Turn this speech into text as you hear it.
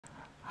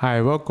Hi,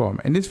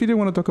 welcome. In this video,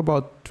 we're going to talk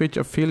about Twitch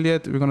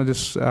affiliate. We're going to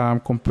just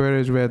compare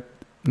it with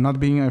not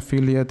being an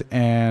affiliate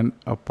and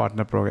a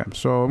partner program.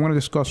 So I'm going to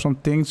discuss some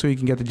things so you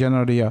can get a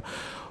general idea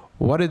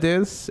what it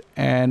is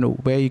and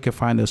where you can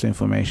find this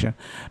information.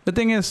 The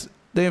thing is,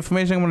 the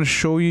information I'm going to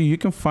show you, you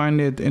can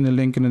find it in the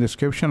link in the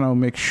description. I'll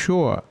make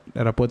sure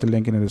that I put the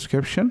link in the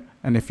description.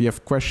 And if you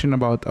have question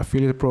about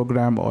affiliate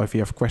program, or if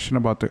you have question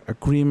about the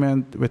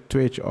agreement with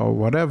Twitch or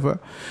whatever,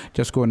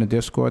 just go in the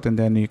Discord and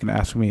then you can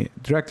ask me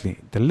directly.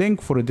 The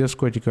link for the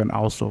Discord, you can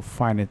also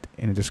find it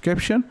in the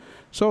description.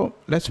 So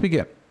let's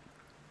begin.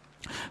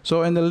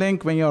 So in the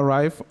link, when you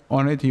arrive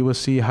on it, you will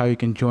see how you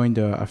can join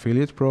the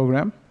affiliate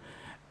program.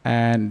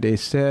 And they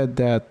said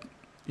that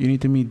you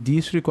need to meet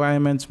these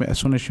requirements. As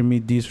soon as you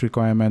meet these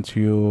requirements,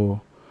 you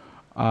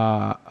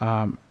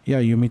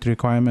meet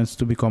requirements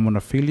to become an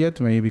affiliate.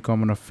 When you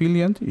become an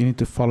affiliate, you need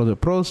to follow the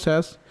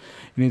process.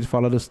 You need to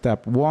follow the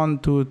step 1,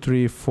 2,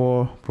 3,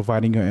 4,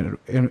 providing your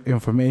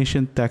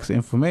information, tax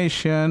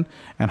information,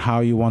 and how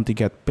you want to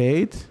get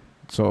paid.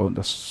 So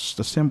the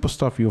simple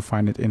stuff, you'll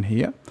find it in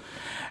here.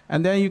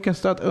 And then you can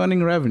start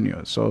earning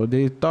revenue. So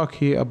they talk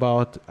here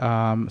about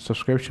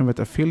subscription with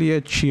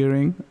affiliate,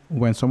 cheering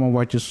when someone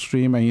watches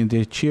stream and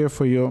they cheer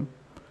for you,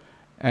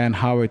 and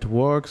how it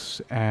works,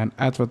 and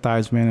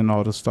advertisement and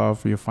all the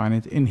stuff. You find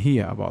it in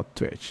here about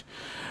Twitch.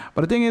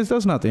 But the thing is,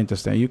 that's not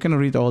interesting. You can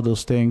read all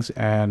those things,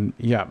 and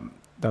yeah,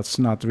 that's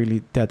not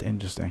really that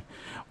interesting.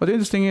 What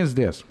interesting is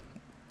this.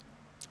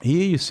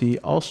 Here you see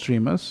all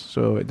streamers.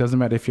 So it doesn't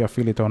matter if you're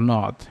affiliate or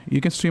not. You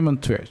can stream on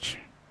Twitch,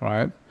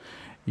 right?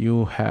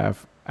 You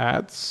have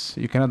ads.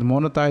 You cannot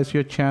monetize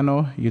your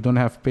channel. You don't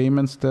have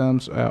payments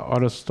terms,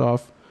 other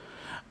stuff.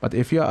 But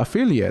if you're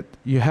affiliate,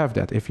 you have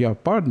that. If you're a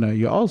partner,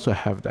 you also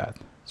have that.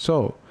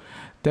 So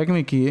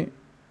technically,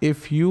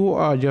 if you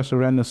are just a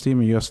random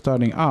streamer, you're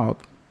starting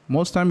out,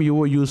 most time you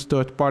will use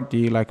third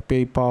party like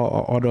PayPal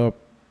or other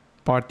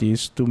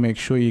parties to make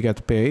sure you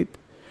get paid.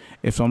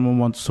 If someone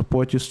wants to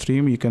support your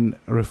stream, you can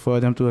refer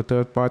them to a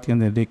third party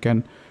and then they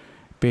can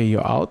pay you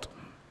out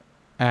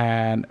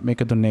and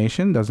make a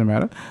donation. Doesn't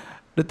matter.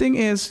 The thing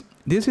is,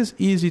 this is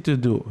easy to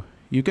do.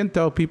 You can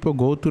tell people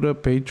go to the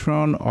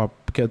Patreon, or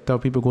can tell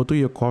people go to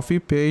your coffee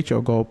page,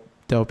 or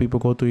tell people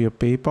go to your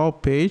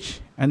PayPal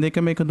page, and they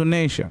can make a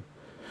donation.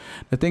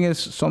 The thing is,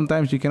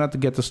 sometimes you cannot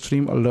get the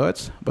stream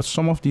alerts, but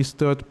some of these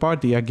third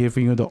party are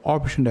giving you the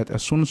option that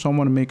as soon as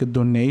someone make a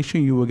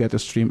donation, you will get a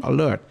stream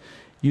alert.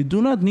 You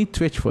do not need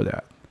Twitch for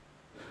that.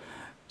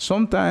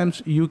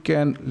 Sometimes you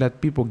can let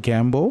people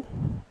gamble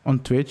on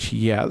Twitch.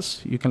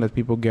 Yes, you can let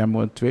people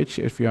gamble on Twitch.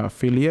 If you're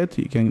affiliate,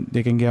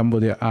 they can gamble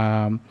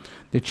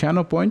their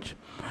channel points.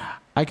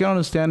 I can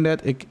understand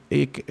that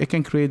it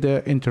can create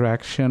the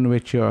interaction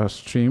with your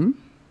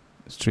stream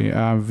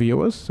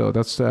viewers. So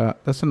that's a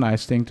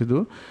nice thing to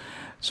do.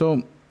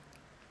 So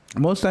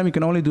most time you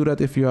can only do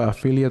that if you're an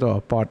affiliate or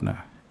a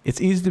partner.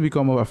 It's easy to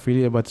become an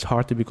affiliate, but it's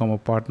hard to become a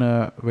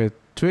partner with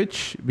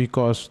Twitch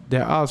because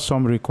there are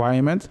some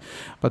requirements.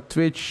 But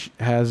Twitch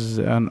has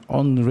an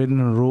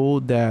unwritten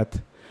rule that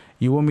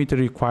you will meet the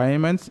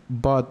requirements,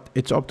 but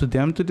it's up to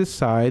them to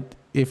decide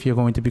if you're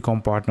going to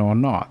become partner or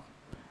not.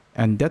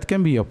 And that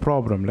can be a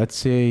problem. Let's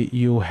say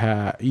you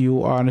are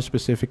in a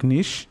specific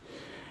niche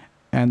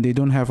and they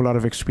don't have a lot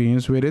of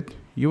experience with it.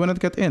 You will not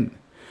get in.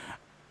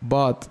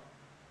 But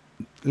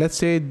let's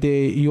say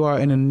you are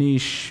in a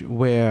niche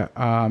where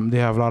they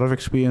have a lot of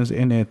experience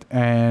in it,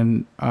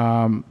 and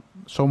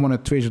someone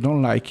at Twitch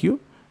don't like you,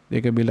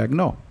 they can be like,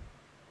 no.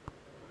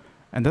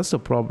 And that's the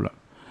problem.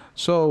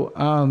 So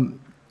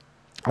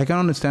I can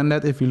understand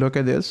that if you look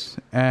at this.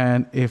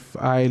 And if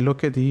I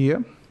look at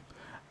here,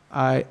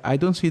 I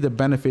don't see the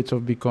benefits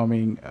of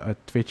becoming a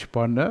Twitch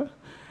partner.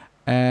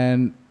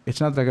 And it's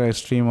not like I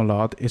stream a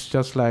lot. It's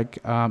just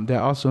like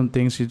there are some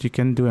things that you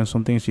can do and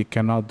some things you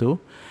cannot do.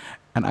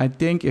 And I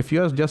think if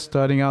you're just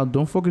starting out,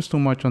 don't focus too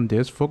much on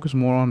this. Focus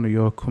more on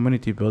your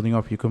community, building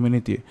up your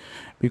community.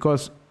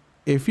 Because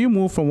if you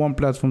move from one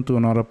platform to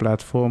another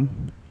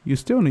platform, you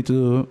still need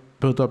to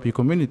build up your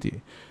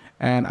community.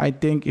 And I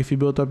think if you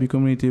build up your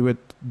community with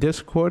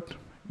Discord,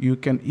 you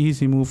can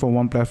easily move from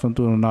one platform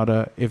to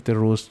another if the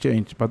rules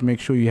change. But make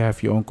sure you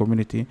have your own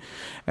community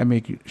and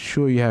make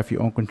sure you have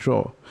your own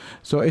control.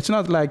 So it's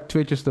not like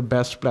Twitch is the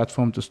best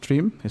platform to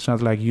stream. It's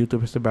not like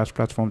YouTube is the best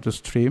platform to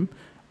stream.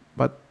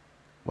 But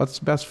what's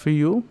best for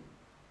you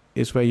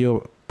is where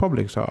your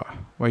publics are,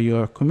 where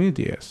your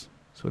community is.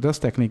 So that's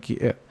technically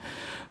it.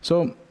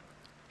 So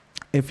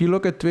if you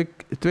look at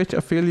Twitch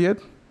affiliate,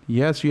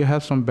 yes, you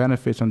have some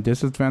benefits and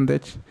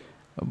disadvantage,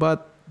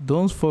 but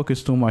don't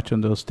focus too much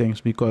on those things,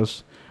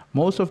 because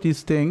most of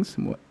these things,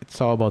 it's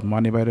all about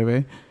money, by the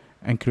way,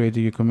 and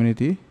creating your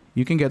community.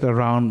 You can get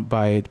around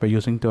by it by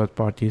using third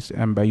parties,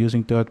 and by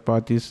using third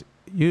parties,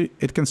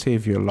 it can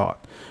save you a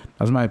lot.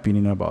 That's my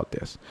opinion about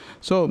this.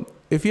 So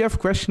if you have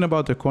question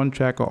about the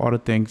contract or other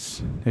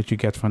things that you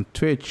get from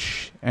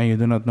Twitch and you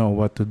do not know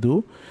what to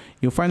do,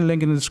 you'll find a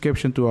link in the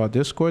description to our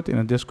Discord. In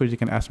the Discord, you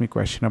can ask me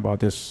question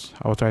about this.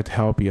 I will try to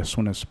help you as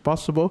soon as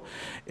possible.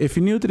 If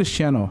you're new to this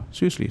channel,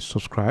 seriously,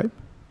 subscribe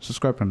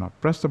or not.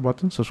 Press the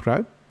button,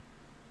 subscribe.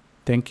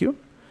 Thank you,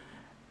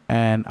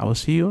 and I will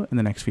see you in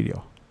the next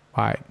video.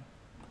 Bye.